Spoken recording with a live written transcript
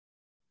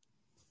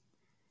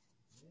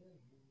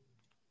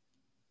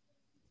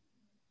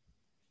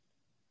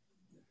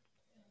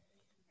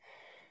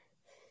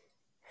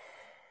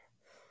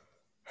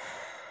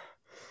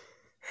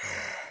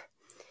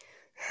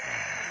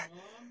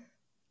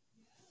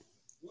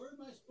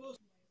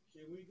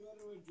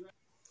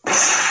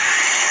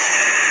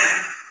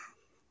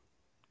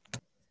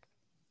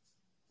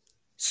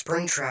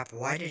Springtrap,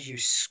 why did you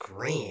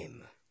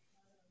scream?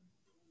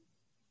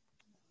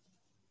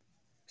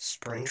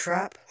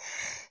 Springtrap?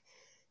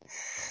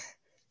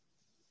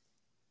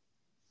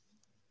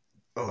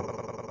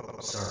 Oh,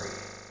 sorry.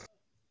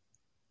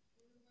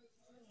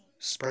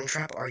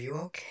 Springtrap, are you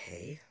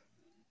okay?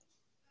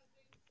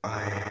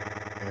 I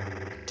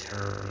am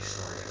terribly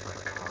sorry if I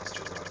caused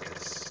a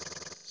ruckus.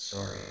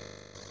 Sorry.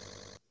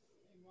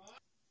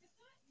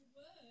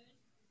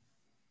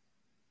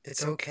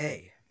 It's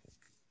okay.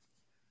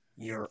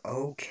 You're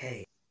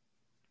okay.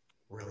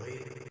 Really?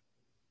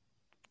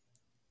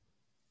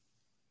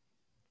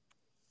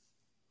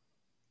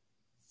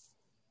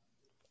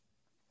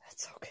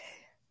 That's okay.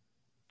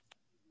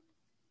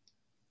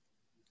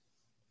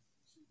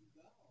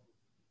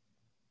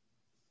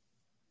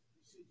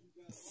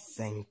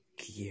 Thank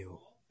you.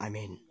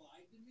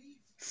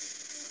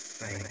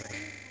 Thank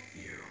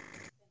you.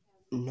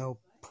 No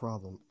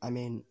problem.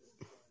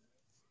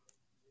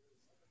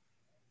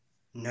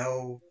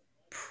 No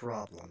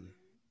problem.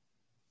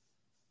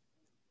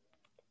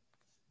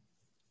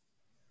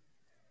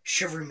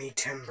 Shiver me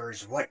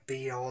timbers, what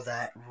be all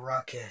that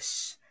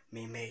ruckus,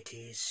 me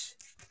mateys?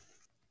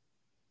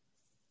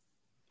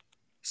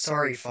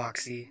 Sorry,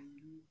 Foxy.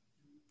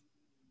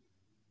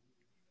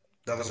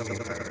 That was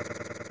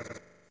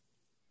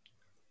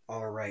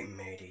alright,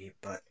 matey,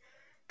 but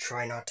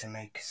try not to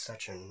make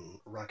such a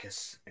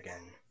ruckus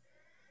again,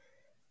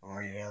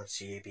 or else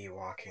ye be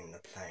walking the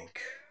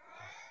plank.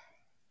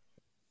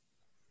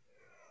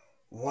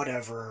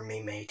 Whatever,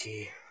 me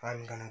matey.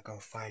 I'm gonna go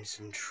find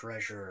some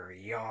treasure,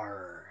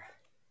 yar.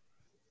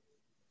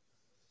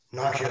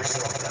 Knock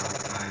yourself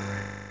out,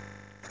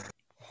 pirate.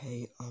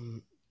 Hey,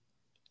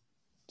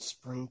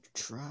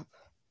 Springtrap?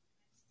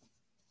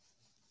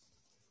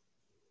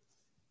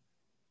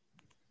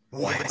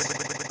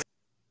 What?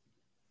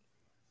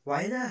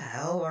 Why the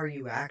hell are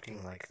you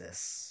acting like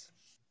this?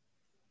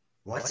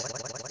 What?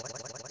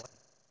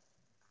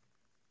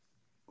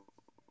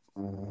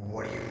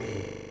 What do you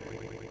mean?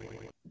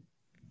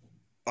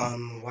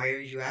 Why are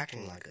you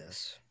acting like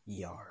this?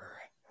 Yar.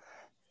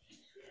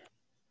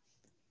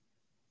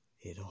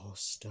 It all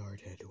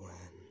started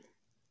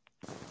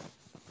when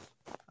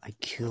I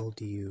killed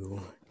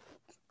you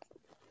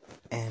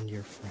and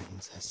your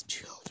friends as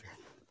children.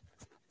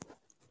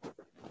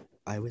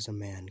 I was a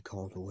man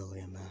called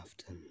William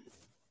Afton.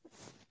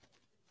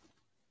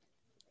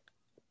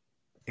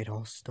 It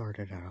all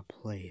started at a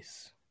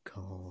place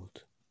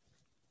called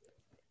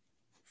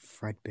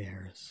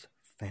Fredbear's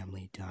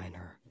Family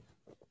Diner,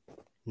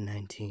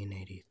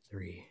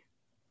 1983.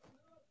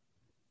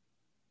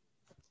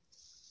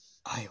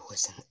 I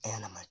was an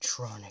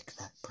animatronic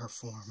that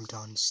performed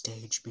on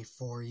stage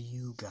before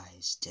you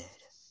guys did.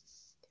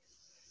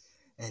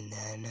 And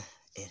then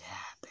it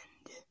happened.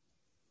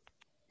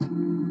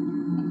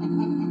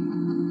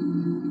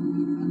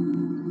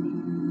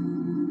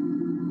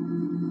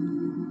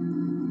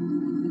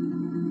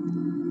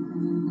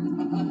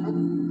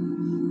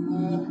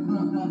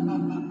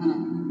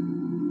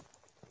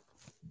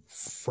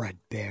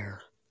 Fredbear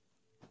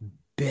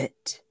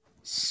bit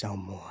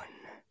someone.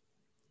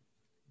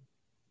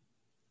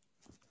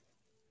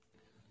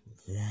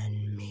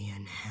 Then me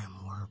and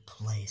him were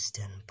placed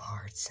in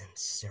parts and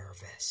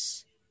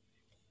service,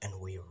 and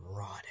we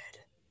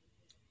rotted.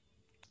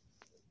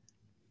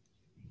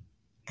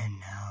 And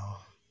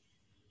now,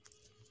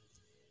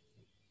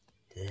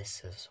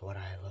 this is what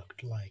I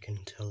looked like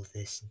until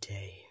this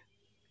day.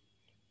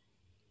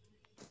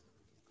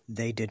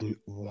 They didn't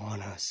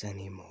want us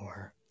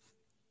anymore,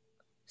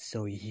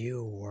 so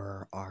you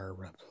were our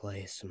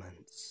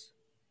replacements.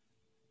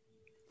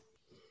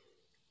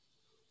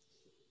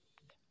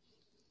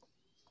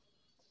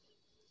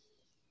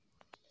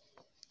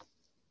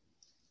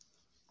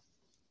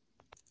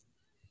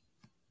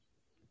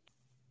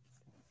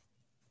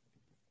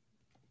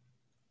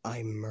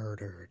 I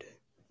murdered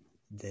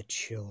the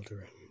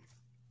children.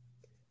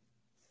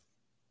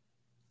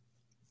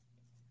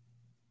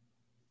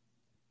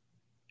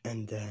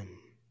 And then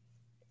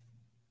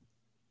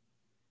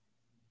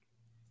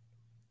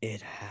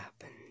it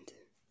happened.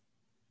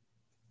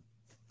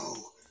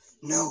 Oh,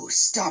 no,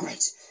 stop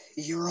it!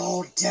 You're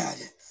all dead.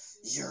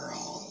 You're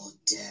all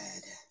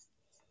dead.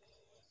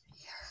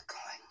 You're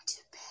going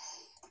to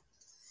pay.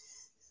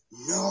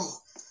 No,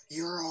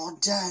 you're all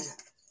dead.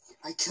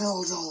 I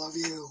killed all of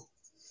you.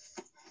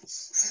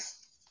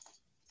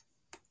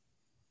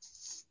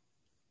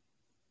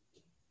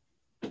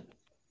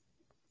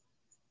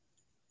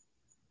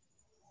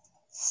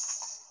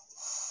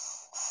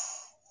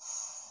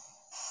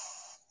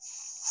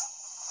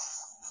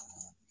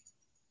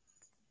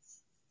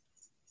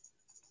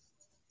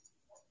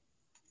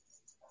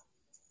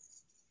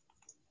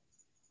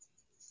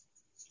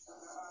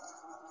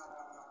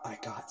 I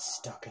got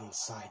stuck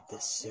inside the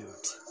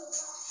suit.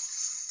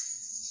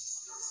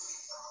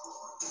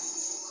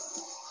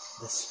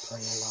 The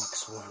spring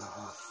locks went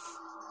off.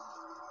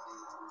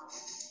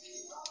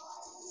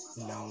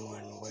 No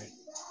one would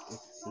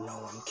No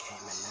one came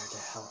in there to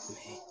help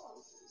me.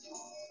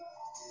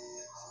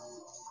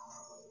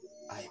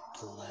 I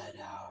bled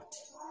out.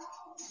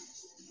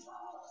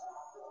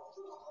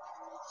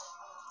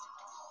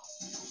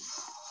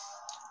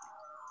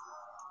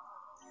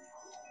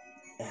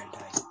 And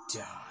I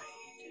died.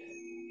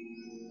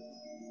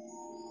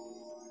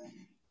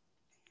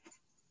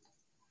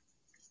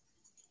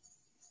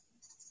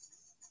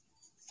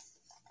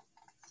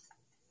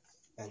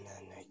 And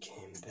then I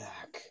came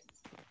back.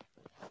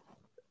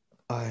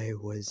 I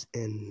was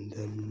in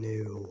the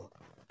new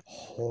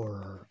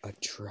horror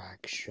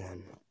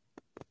attraction.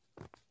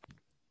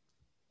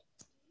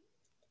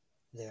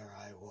 There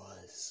I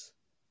was.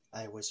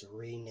 I was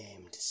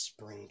renamed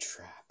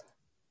Springtrap.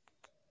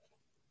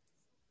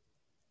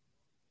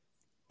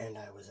 And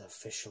I was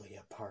officially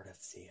a part of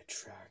the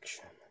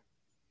attraction.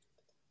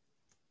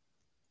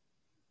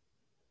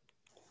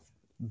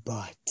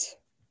 But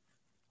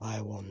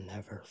I will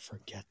never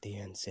forget the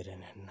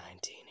incident in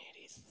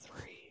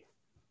 1983.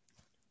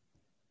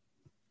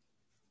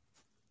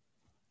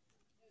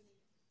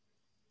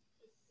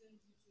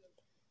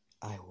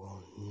 I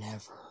will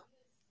never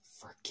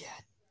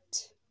forget.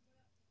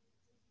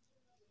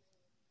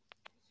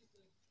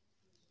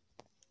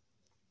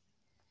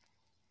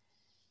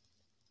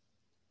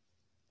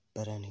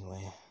 But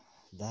anyway,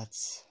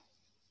 that's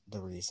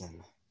the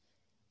reason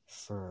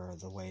for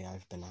the way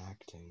I've been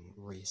acting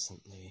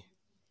recently.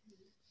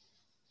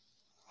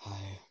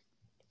 I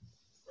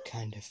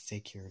kind of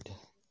figured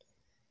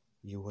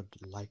you would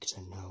like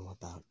to know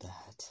about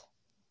that.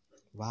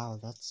 Wow,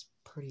 that's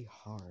pretty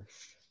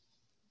harsh.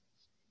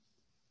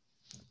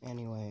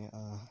 Anyway,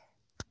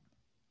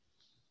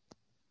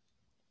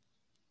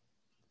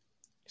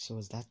 so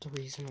is that the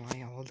reason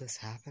why all this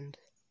happened?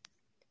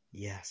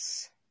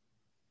 Yes,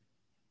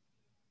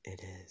 it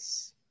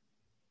is.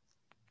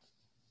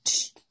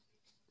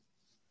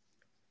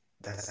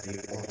 That's the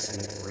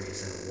ultimate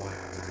reason why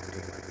I'm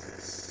acting like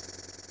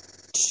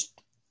this.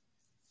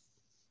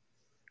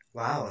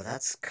 Wow,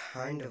 that's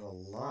kind of a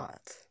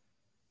lot.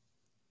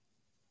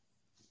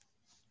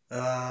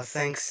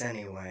 Thanks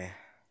anyway.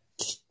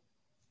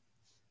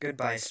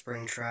 Goodbye,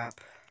 Springtrap.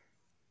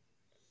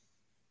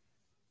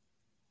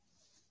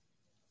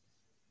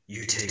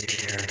 You take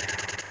care now.